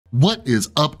What is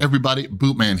up, everybody?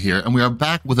 Bootman here, and we are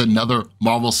back with another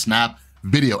Marvel Snap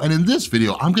video. And in this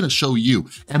video, I'm gonna show you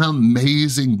an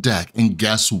amazing deck, and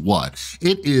guess what?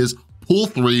 It is Pool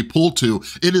 3, Pool 2.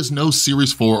 It is no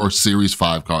Series 4 or Series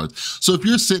 5 cards. So if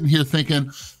you're sitting here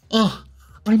thinking, oh,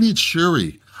 I need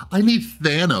Shuri, I need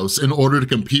Thanos in order to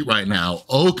compete right now,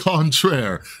 au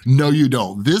contraire, no you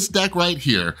don't. This deck right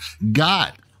here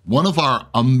got one of our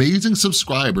amazing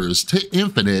subscribers to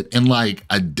Infinite in like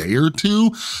a day or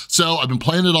two. So I've been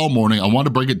playing it all morning. I want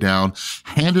to break it down,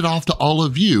 hand it off to all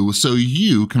of you so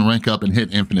you can rank up and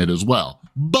hit Infinite as well.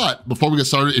 But before we get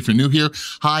started, if you're new here,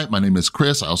 hi, my name is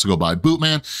Chris. I also go by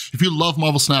Bootman. If you love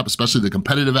Marvel Snap, especially the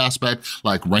competitive aspect,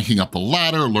 like ranking up the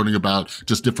ladder, learning about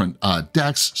just different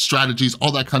decks, strategies,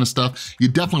 all that kind of stuff, you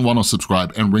definitely want to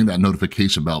subscribe and ring that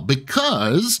notification bell,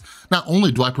 because not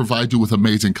only do I provide you with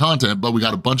amazing content, but we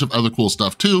got a bunch of other cool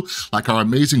stuff too, like our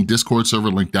amazing Discord server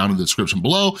linked down in the description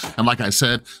below. And like I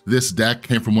said, this deck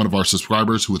came from one of our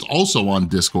subscribers who is also on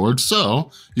Discord,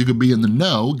 so you could be in the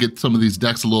know, get some of these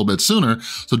decks a little bit sooner.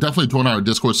 So definitely join our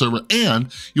Discord server,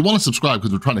 and you want to subscribe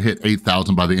because we're trying to hit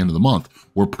 8,000 by the end of the month.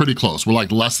 We're pretty close. We're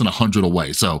like less than 100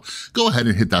 away. So go ahead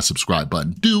and hit that subscribe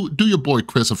button. Do your boy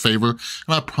Chris a favor, and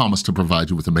I promise to provide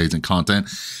you with amazing content.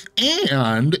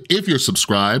 And if you're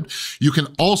subscribed, you can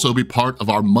also be part of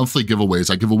our monthly giveaways.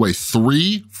 I give away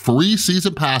 3 free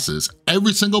season passes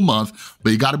every single month,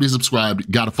 but you got to be subscribed.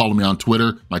 You got to follow me on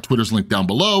Twitter. My Twitter's linked down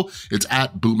below. It's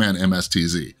at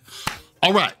BootmanMSTZ.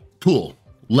 All right, cool.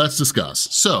 Let's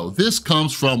discuss. So this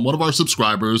comes from one of our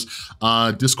subscribers,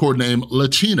 Discord name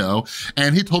Lachino,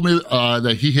 and he told me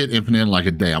that he hit Infinite in like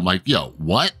a day. I'm like, yo,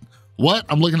 what? What?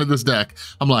 I'm looking at this deck.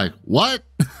 I'm like, what?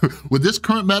 With this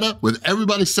current meta, with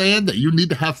everybody saying that you need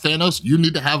to have Thanos, you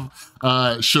need to have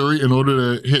Shuri in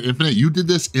order to hit Infinite, you did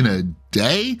this in a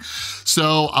day?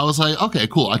 So I was like, okay,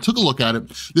 cool. I took a look at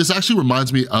it. This actually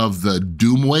reminds me of the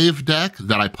Doomwave deck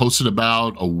that I posted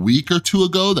about a week or two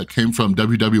ago that came from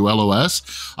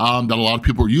WWLOS that a lot of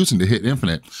people were using to hit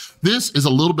Infinite. This is a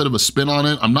little bit of a spin on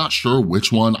it. I'm not sure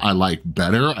which one I like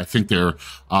better. I think they're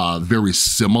very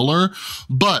similar,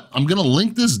 but I'm gonna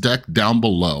link this deck down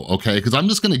below, okay? Because I'm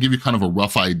just gonna give you kind of a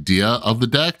rough idea of the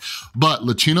deck, but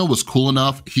Lachino was cool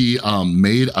enough. He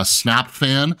made a Snap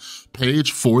fan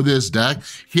page for this deck.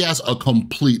 He has a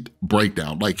complete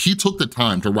breakdown. Like, he took the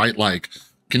time to write, like,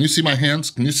 can you see my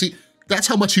hands? Can you see? That's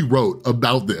how much he wrote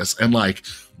about this, and like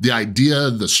the idea,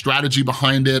 the strategy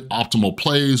behind it, optimal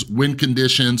plays, win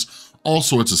conditions, all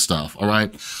sorts of stuff, all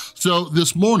right? So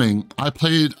this morning, I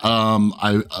played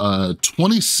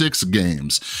 26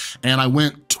 games, and I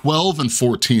went 12 and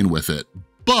 14 with it,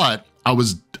 but I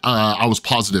was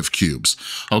positive cubes,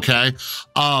 okay?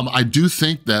 I do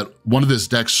think that one of this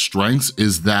deck's strengths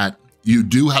is that you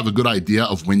do have a good idea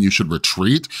of when you should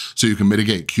retreat so you can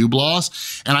mitigate cube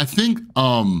loss. And I think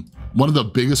one of the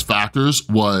biggest factors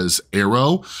was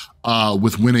Arrow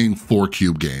with winning 4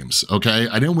 cube games, okay?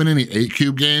 I didn't win any 8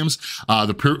 cube games.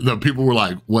 The people were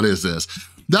like, what is this?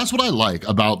 That's what I like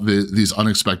about these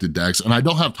unexpected decks, and I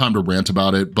don't have time to rant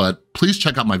about it, but please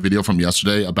check out my video from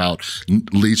yesterday about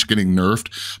Leech getting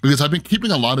nerfed, because I've been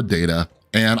keeping a lot of data,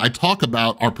 and I talk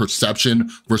about our perception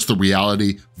versus the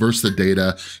reality versus the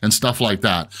data and stuff like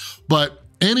that. But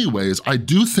anyways, I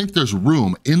do think there's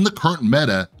room in the current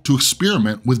meta to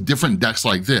experiment with different decks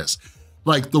like this.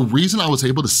 Like, the reason I was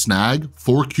able to snag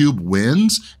 4 cube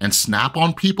wins and snap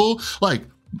on people, like,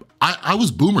 I was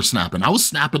boomer snapping. I was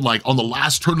snapping like on the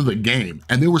last turn of the game,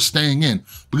 and they were staying in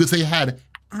because they had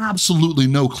absolutely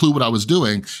no clue what I was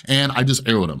doing, and I just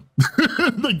arrowed them.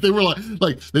 Like, they were like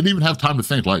they didn't even have time to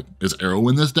think, like, is Arrow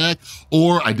in this deck?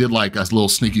 Or I did like a little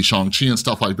sneaky Shang-Chi and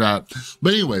stuff like that.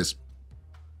 But anyways,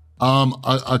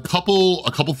 a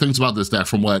couple things about this deck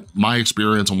from what my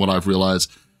experience and what I've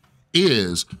realized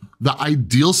is the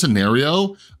ideal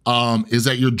scenario is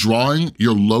that you're drawing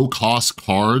your low-cost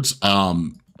cards,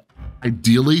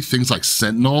 ideally things like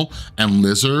Sentinel and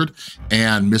Lizard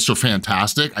and Mr.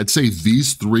 Fantastic. I'd say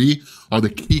these 3 are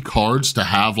the key cards to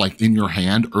have like in your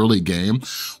hand early game.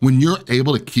 When you're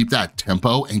able to keep that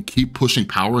tempo and keep pushing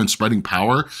power and spreading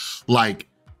power, like,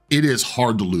 it is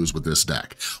hard to lose with this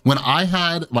deck. When I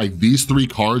had like these 3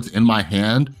 cards in my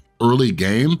hand early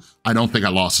game, I don't think I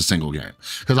lost a single game,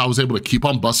 because I was able to keep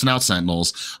on busting out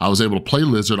Sentinels. I was able to play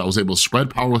Lizard. I was able to spread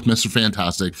power with Mr.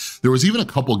 Fantastic. There was even a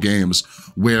couple games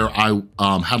where I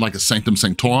had like a Sanctum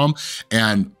Sanctorum,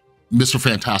 and Mr.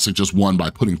 Fantastic just won by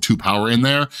putting 2 power in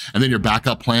there, and then your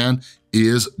backup plan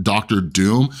is Dr.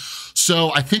 Doom.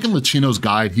 So I think in Lachino's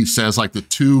guide, he says like the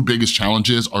 2 biggest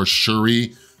challenges are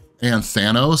Shuri and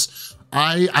Thanos.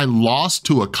 I lost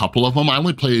to a couple of them. I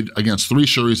only played against 3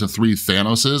 Shuris and 3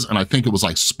 Thanoses, and I think it was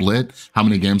like split how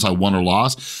many games I won or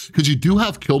lost, because you do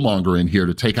have Killmonger in here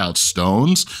to take out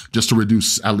stones, just to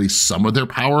reduce at least some of their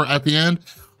power at the end.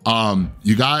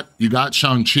 You got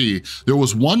Shang-Chi. There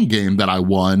was one game that I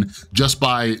won just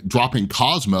by dropping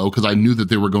Cosmo, because I knew that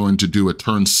they were going to do a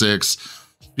turn 6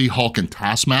 She-Hulk and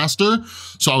Taskmaster.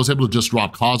 So I was able to just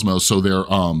drop Cosmo, so they're,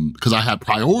 because I had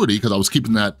priority, because I was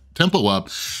keeping that tempo up,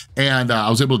 and I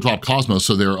was able to drop Cosmo,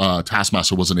 so their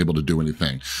Taskmaster wasn't able to do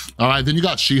anything. All right, then you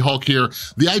got She-Hulk here.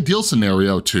 The ideal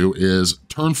scenario too is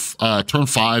turn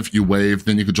 5, you wave,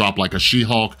 then you could drop like a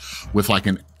She-Hulk with like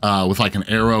an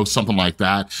arrow, something like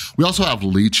that. We also have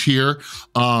Leech here.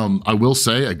 I will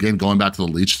say, again, going back to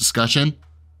the Leech discussion,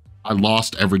 I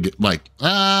lost every,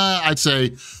 I'd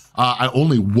say I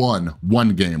only won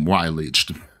one game where I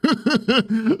leeched.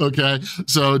 Okay,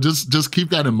 so just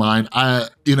keep that in mind.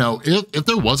 You know, if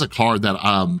there was a card that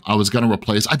I was gonna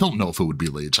replace, I don't know if it would be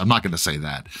Leech. I'm not gonna say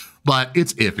that, but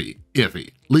it's iffy.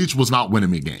 Leech was not winning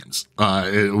me games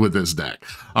with this deck,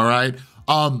 all right?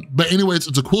 But anyways,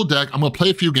 it's a cool deck. I'm gonna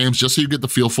play a few games just so you get the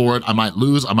feel for it. I might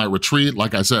lose, I might retreat.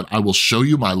 Like I said, I will show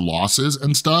you my losses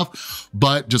and stuff,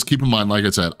 but just keep in mind, like I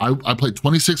said, I played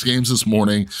 26 games this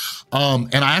morning,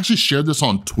 and I actually shared this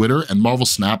on Twitter, and Marvel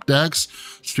Snap Decks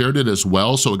shared it as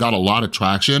well, so it got a lot of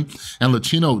traction, and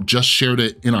Latino just shared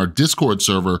it in our Discord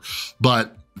server,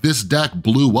 but this deck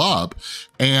blew up,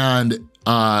 and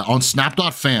on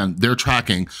Snap.fan, they're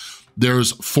tracking,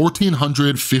 there's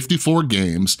 1,454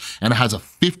 games, and it has a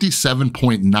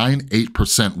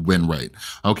 57.98% win rate,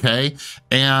 okay?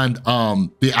 And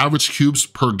the average cubes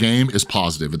per game is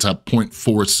positive. It's at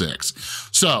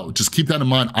 0.46. So just keep that in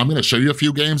mind. I'm gonna show you a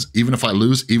few games, even if I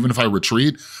lose, even if I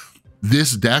retreat.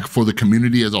 This deck for the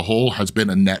community as a whole has been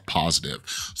a net positive.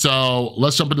 So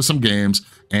let's jump into some games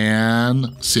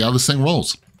and see how this thing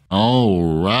rolls.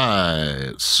 All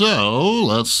right, so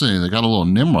let's see. They got a little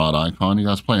Nimrod icon. You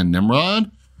guys playing Nimrod?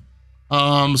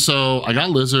 So I got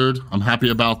Lizard. I'm happy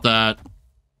about that.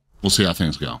 We'll see how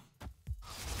things go.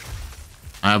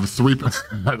 I have a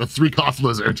 3-cost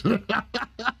Lizard.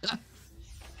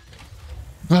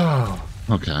 Oh,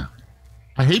 okay.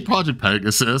 I hate Project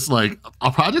Pegasus. Like,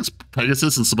 Project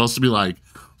Pegasus is supposed to be like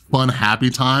fun, happy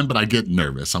time, but I get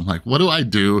nervous. I'm like, what do I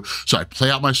do? Should I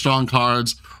play out my strong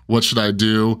cards? What should I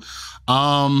do?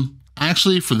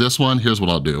 Actually, for this one, here's what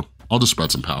I'll do. I'll just spread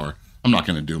some power. I'm not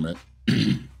gonna doom it.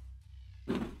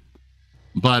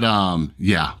 But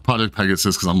yeah, Project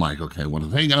Pegasus, because I'm like, okay, what are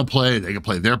they gonna play? They can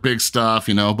play their big stuff,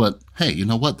 you know, but hey, you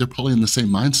know what? They're probably in the same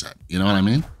mindset, you know what I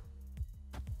mean?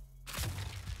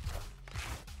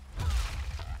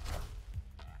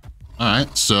 All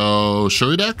right, so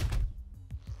Shuri deck.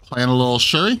 Playing a little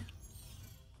Shuri.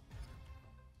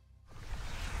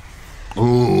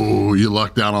 Ooh, you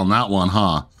lucked out on that one,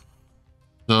 huh?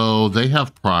 So they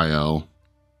have Prio.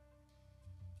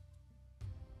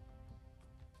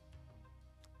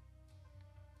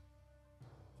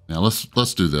 Yeah,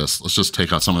 let's do this. Let's just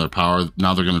take out some of their power.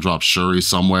 Now they're gonna drop Shuri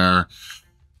somewhere.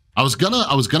 I was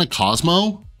gonna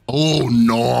Cosmo. Oh,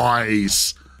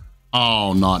 nice.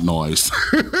 Oh, not nice.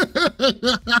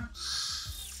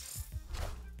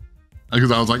 Because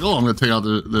I was like, oh, I'm gonna take out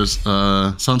this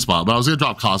Sunspot, but I was gonna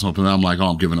drop Cosmo, and then I'm like, oh,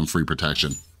 I'm giving him free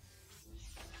protection.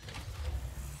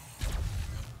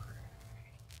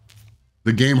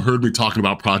 The game heard me talking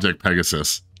about Project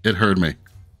Pegasus. It heard me.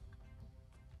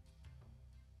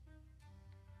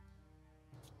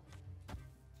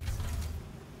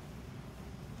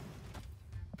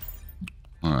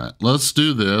 All right, let's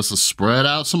do this. Let's spread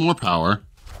out some more power.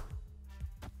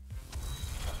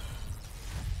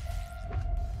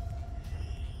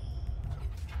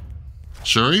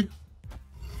 Shuri?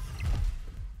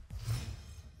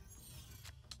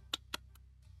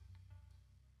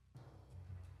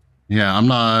 Yeah, I'm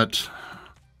not...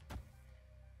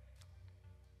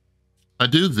 I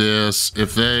do this,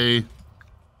 if they...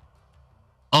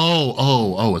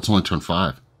 Oh, it's only turn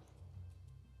 5.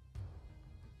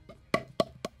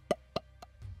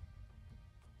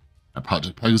 That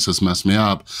Project Pegasus messed me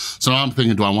up. So now I'm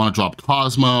thinking, do I want to drop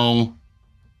Cosmo?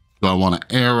 Do I want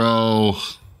to Arrow?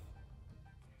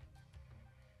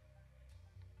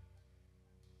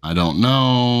 I don't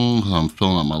know, I'm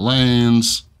filling up my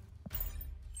lanes.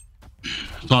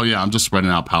 So yeah, I'm just spreading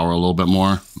out power a little bit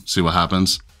more, see what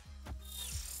happens.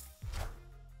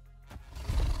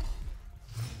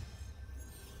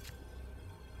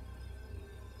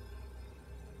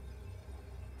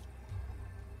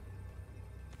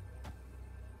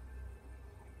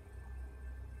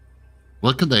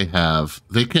 What could they have?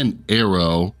 They can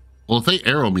arrow. Well, if they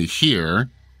arrow me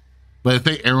here, but if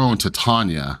they arrow into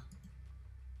Tanya,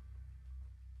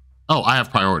 Oh, I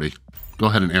have priority. Go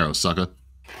ahead and arrow, sucker.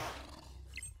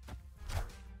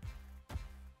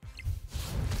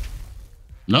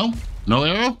 No? No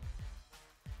arrow?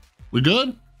 We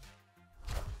good?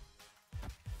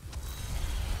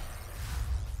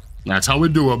 That's how we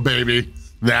do it, baby.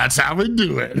 That's how we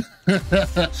do it.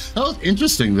 That was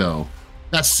interesting, though.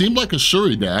 That seemed like a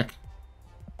Shuri deck.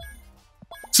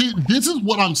 See, this is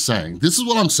what I'm saying. This is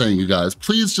what I'm saying, you guys.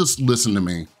 Please just listen to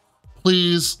me.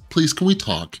 Please, please, can we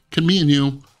talk? Can me and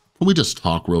you, can we just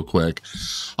talk real quick?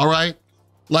 All right?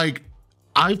 Like,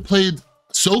 I've played,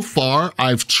 so far,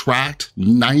 I've tracked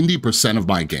 90% of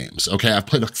my games, okay? I've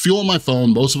played a few on my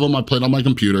phone. Most of them I played on my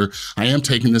computer. I am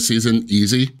taking this season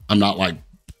easy. I'm not like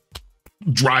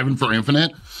driving for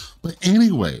infinite. But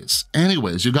anyways,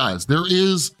 you guys, there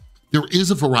is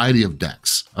a variety of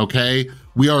decks, okay?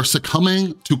 We are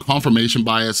succumbing to confirmation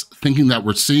bias, thinking that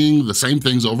we're seeing the same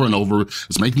things over and over.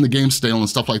 It's making the game stale and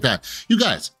stuff like that. You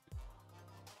guys,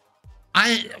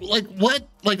 what?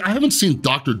 Like, I haven't seen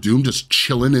Dr. Doom just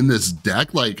chilling in this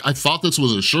deck. Like, I thought this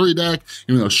was a Shuri deck,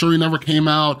 even though Shuri never came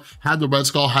out, had the Red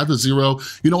Skull, had the Zero,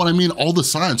 you know what I mean? All the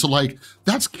signs. So like,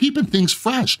 that's keeping things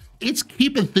fresh. It's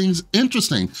keeping things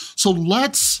interesting. So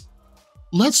let's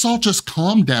all just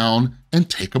calm down and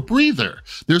take a breather.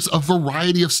 There's a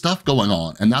variety of stuff going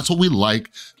on, and that's what we like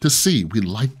to see. We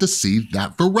like to see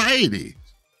that variety.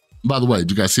 By the way,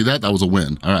 did you guys see that? That was a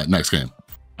win. All right, next game.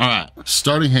 All right,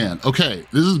 starting hand. Okay,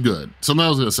 this is good. Something I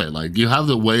was gonna say, like, you have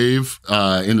the wave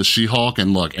in the She-Hulk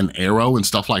and look, an arrow and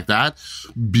stuff like that.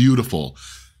 Beautiful.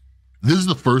 This is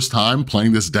the first time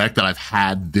playing this deck that I've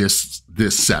had this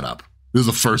setup. This is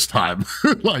the first time.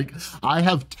 Like, I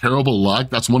have terrible luck.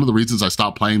 That's one of the reasons I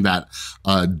stopped playing that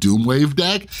Doom Wave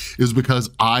deck, is because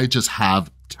I just have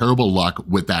terrible luck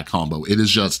with that combo. It is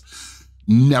just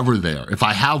never there. If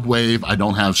I have Wave, I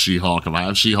don't have She-Hulk. If I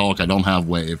have She-Hulk, I don't have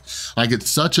Wave. Like, it's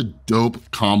such a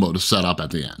dope combo to set up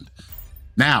at the end.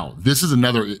 Now, this is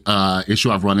another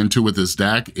issue I've run into with this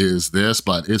deck is this,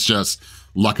 but it's just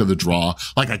luck of the draw.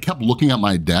 Like, I kept looking at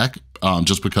my deck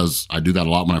just because I do that a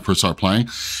lot when I first start playing.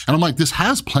 And I'm like, this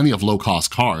has plenty of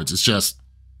low-cost cards. It's just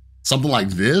something like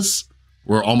this,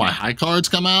 where all my high cards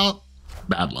come out,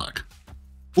 bad luck.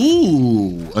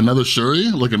 Ooh, another Shuri?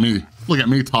 Look at me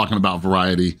talking about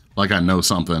variety like I know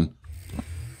something.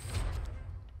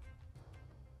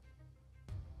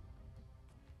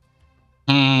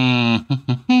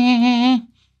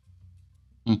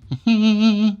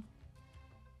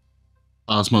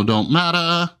 Osmo don't matter.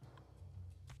 A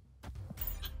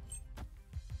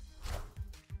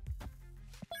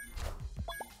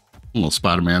little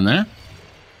Spider-Man there.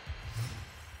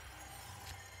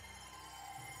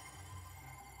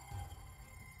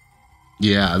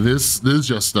 Yeah, this is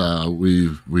just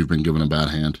we've been given a bad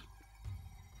hand.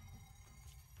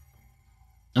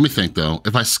 Let me think though.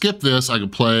 If I skip this, I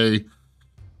could play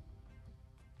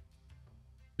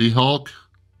the Hulk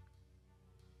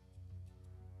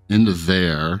into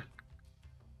there.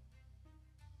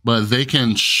 But they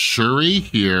can Shuri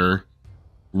here,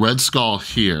 Red Skull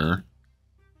here.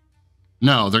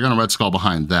 No, they're gonna Red Skull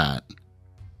behind that.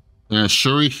 They're gonna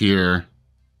Shuri here.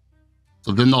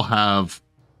 So then they'll have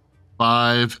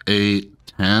 5, 8,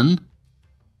 10.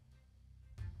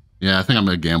 Yeah, I think I'm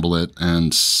gonna gamble it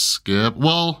and skip.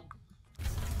 Well,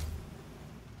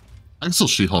 I can still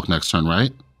She-Hulk next turn,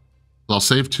 right? So I'll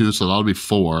save 2, so that'll be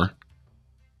 4.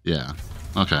 Yeah,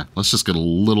 okay, let's just get a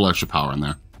little extra power in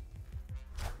there.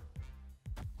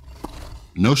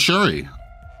 No Shuri.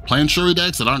 Playing Shuri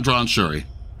decks that aren't drawing Shuri.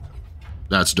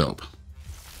 That's dope.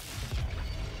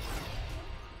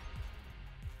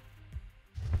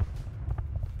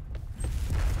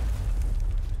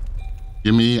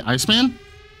 Give me Iceman?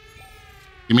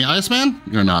 Give me Iceman?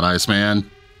 You're not Iceman.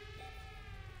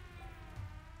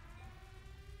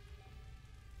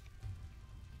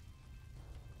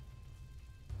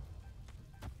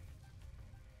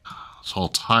 So I'll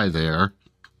tie there.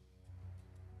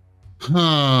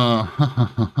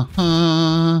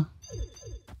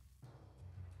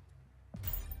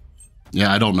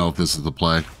 Yeah, I don't know if this is the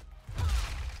play.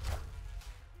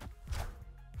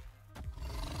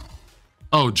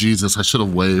 Oh, Jesus, I should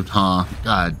have waved, huh?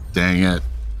 God dang it.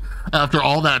 After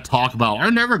all that talk about, I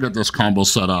never get this combo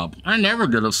set up. I never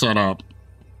get it set up.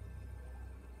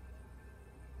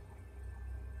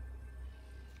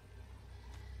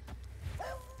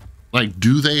 Like,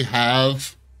 do they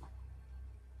have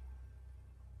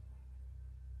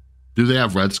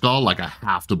Red Skull? Like, I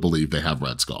have to believe they have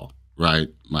Red Skull, right?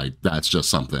 Like, that's just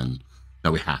something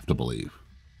that we have to believe.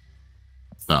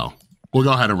 So we'll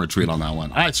go ahead and retreat on that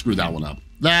one. I screwed that one up.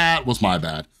 That was my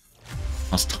bad.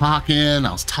 I was talking,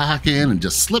 and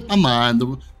just slipped my mind.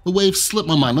 The wave slipped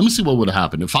my mind. Let me see what would have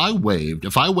happened. If I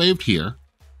waved here,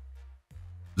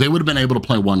 they would have been able to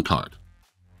play one card.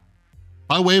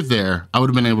 If I waved there, I would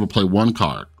have been able to play one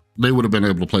card. They would have been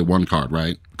able to play one card,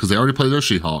 right? Because they already played their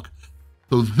She-Hulk.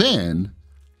 So then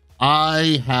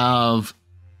I have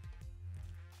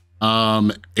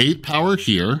 8 power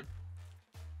here.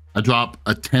 I drop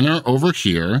a 10er over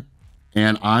here,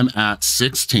 and I'm at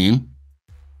 16.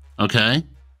 Okay.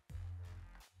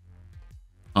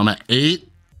 I'm at 8.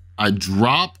 I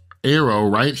drop arrow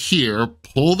right here,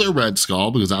 pull their Red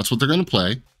Skull because that's what they're going to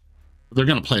play. They're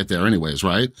going to play it there anyways,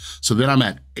 right? So then I'm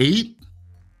at 8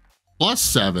 plus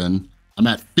 7. I'm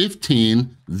at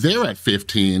 15. They're at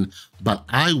 15, but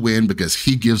I win because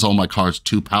he gives all my cards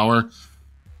 2 power.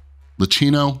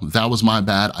 Lachino, that was my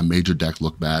bad. I made your deck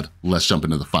look bad. Let's jump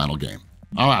into the final game.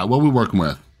 All right, what are we working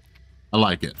with? I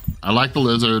like it. I like the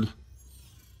lizard.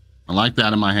 I like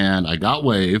that in my hand. I got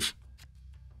wave.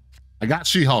 I got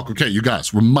She-Hulk. Okay, you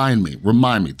guys, remind me.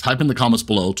 Type in the comments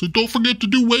below to don't forget to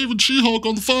do wave and She-Hulk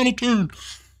on the final turn.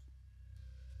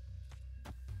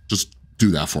 Just do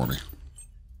that for me.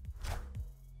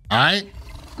 All right.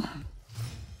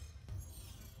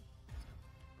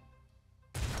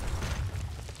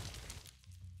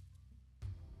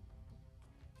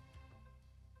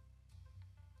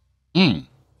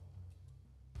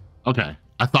 Okay,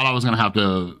 I thought I was gonna have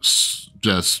to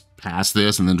just pass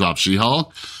this and then drop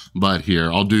She-Hulk, but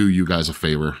here, I'll do you guys a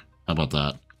favor. How about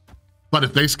that? But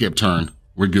if they skip turn,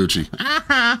 we're Gucci.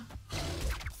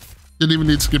 Didn't even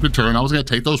need to skip a turn. I was gonna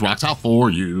take those rocks out for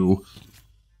you.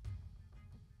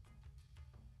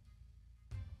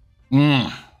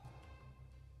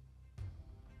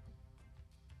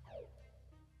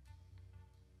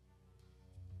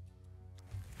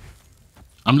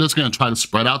 I'm just gonna try to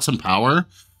spread out some power.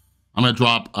 I'm gonna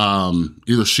drop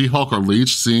either She-Hulk or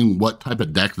Leech, seeing what type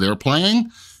of deck they're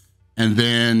playing, and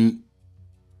then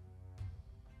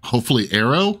hopefully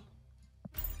Arrow.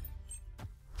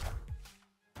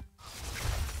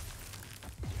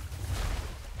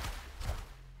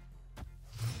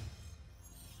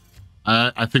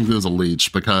 I think there's a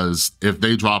Leech because if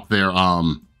they drop their,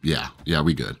 yeah,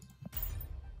 we good.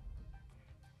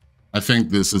 I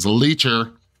think this is a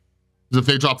Leecher. If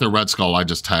they drop their Red Skull, I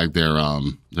just tag their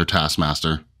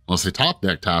Taskmaster. Unless they top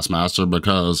deck Taskmaster,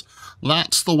 because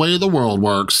that's the way the world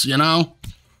works, you know?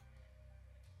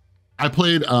 I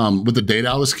played, with the data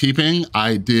I was keeping,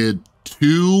 I played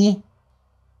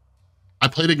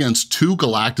against 2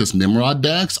 Galactus Nimrod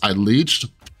decks. I leeched,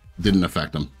 didn't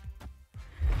affect them.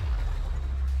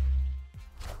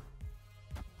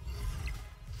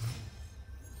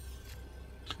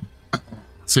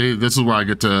 See, this is where I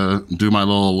get to do my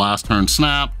little last turn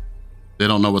snap. They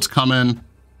don't know what's coming.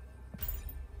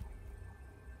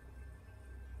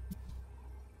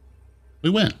 We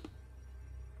win.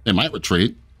 They might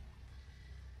retreat.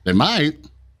 They might.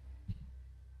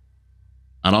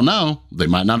 I don't know. They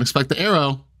might not expect the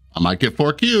arrow. I might get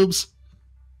 4 cubes.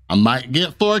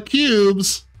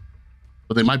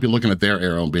 But they might be looking at their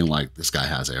arrow and being like, this guy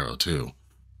has arrow too.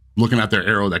 Looking at their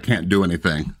arrow that can't do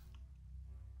anything.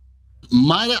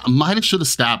 Might have should have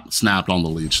snapped on the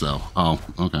Leech though. Oh,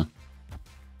 okay.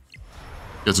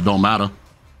 Guess it don't matter.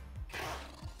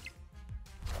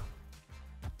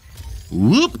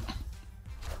 Whoop.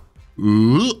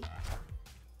 Whoop.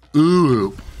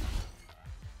 Oop.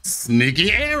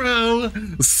 Sneaky arrow.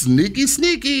 Sneaky,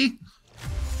 sneaky.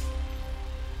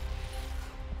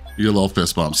 Your little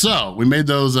fist bump. So we made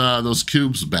those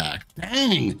cubes back.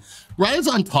 Dang. Right as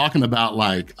I'm talking about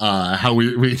like how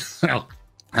we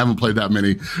haven't played that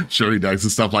many Shuri decks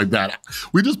and stuff like that.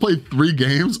 We just played 3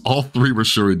 games. All 3 were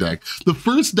Shuri deck. The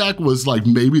first deck was like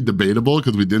maybe debatable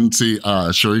because we didn't see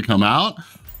Shuri come out,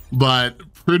 but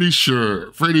pretty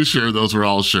sure those were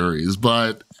all Shuris.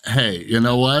 But hey, you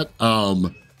know what?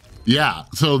 Yeah,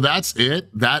 so that's it.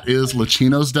 That is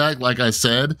Lachino's deck. Like I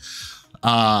said,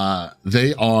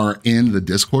 they are in the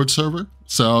Discord server.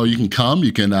 So you can come,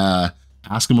 you can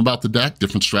ask them about the deck,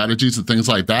 different strategies and things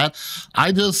like that.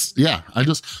 I just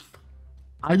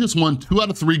won 2 out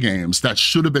of 3 games. That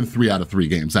should have been 3 out of 3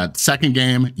 games. That second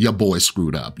game, your boy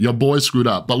screwed up.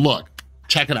 But look,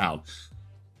 check it out.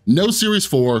 No Series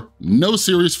 4, no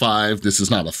Series 5. This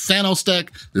is not a Thanos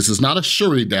deck. This is not a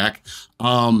Shuri deck.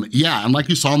 Yeah, and like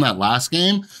you saw in that last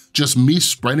game, just me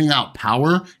spreading out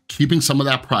power, keeping some of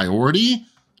that priority.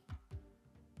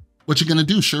 What you gonna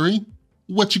do, Shuri?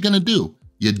 What you gonna do?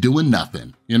 You're doing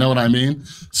nothing. You know what I mean?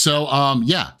 So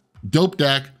yeah, dope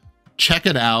deck. Check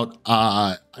it out.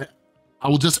 I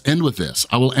will just end with this.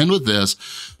 I will end with this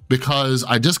because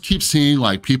I just keep seeing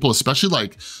like people, especially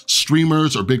like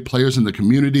streamers or big players in the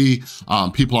community,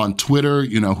 people on Twitter,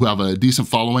 you know, who have a decent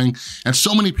following. And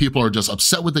so many people are just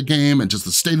upset with the game and just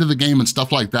the state of the game and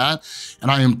stuff like that. And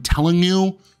I am telling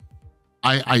you,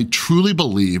 I truly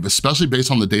believe, especially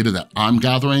based on the data that I'm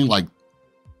gathering, like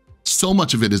so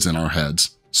much of it is in our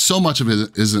heads. So much of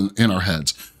it is in our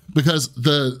heads because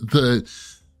the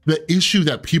issue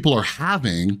that people are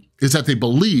having is that they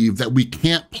believe that we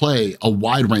can't play a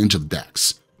wide range of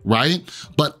decks, right?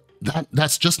 But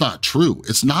that's just not true.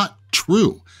 It's not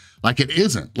true. Like it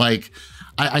isn't. Like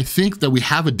I think that we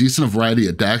have a decent variety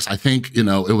of decks. I think, you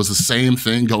know, it was the same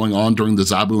thing going on during the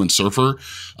Zabu and Surfer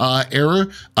not error.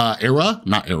 I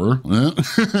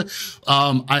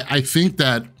think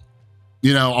that,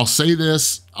 you know, I'll say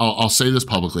this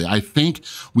publicly. I think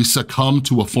we succumb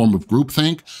to a form of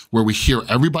groupthink where we hear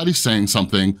everybody saying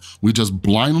something, we just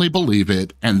blindly believe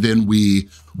it, and then we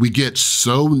get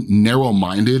so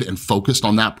narrow-minded and focused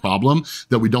on that problem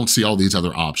that we don't see all these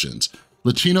other options.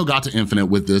 Lachino got to Infinite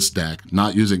with this deck,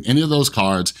 not using any of those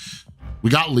cards. We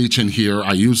got Leech in here.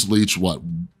 I used Leech,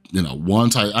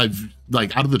 once. I've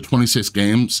like, out of the 26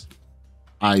 games,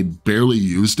 I barely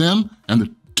used him, and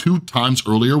the 2 times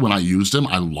earlier when I used him,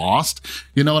 I lost.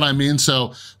 You know what I mean?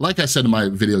 So like I said in my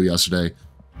video yesterday,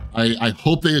 I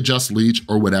hope they adjust Leech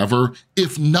or whatever.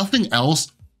 If nothing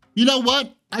else, you know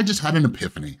what? I just had an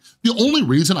epiphany. The only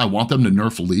reason I want them to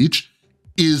nerf Leech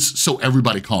is so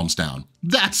everybody calms down.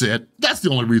 That's it. That's the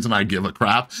only reason I give a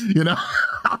crap, you know?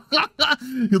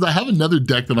 Because I have another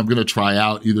deck that I'm gonna try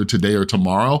out either today or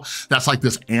tomorrow. That's like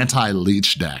this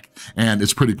anti-leech deck, and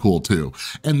it's pretty cool too.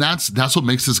 And that's what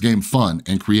makes this game fun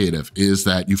and creative, is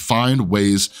that you find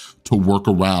ways to work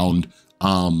around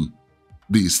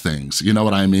these things, you know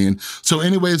what I mean? So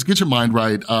anyways, get your mind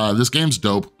right. This game's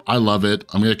dope. I love it.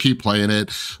 I'm gonna keep playing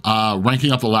it.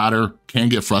 Ranking up the ladder can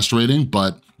get frustrating,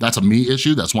 but that's a me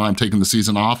issue. That's why I'm taking the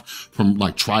season off from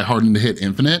like try-harding to hit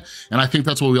Infinite. And I think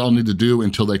that's what we all need to do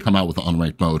until they come out with the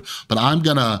unranked mode. But I'm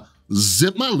gonna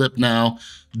zip my lip now,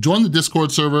 join the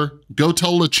Discord server, go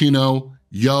tell Lachino,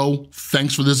 yo,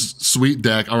 thanks for this sweet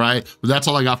deck, all right? But that's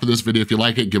all I got for this video. If you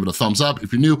like it, give it a thumbs up.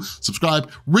 If you're new,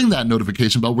 subscribe, ring that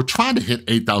notification bell. We're trying to hit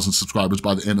 8,000 subscribers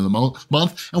by the end of the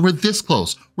month, and we're this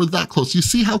close. We're that close. You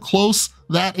see how close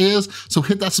that is? So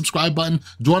hit that subscribe button,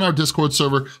 join our Discord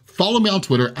server, follow me on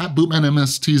Twitter at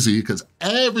BootmanMSTZ, because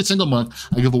every single month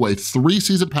I give away 3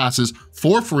 season passes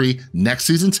for free. Next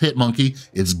season's Hit Monkey.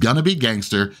 It's gonna be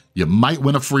gangster. You might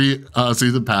win a free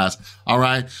season pass, all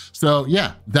right? So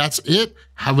yeah, that's it.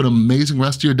 Have an amazing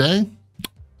rest of your day.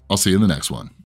 I'll see you in the next one.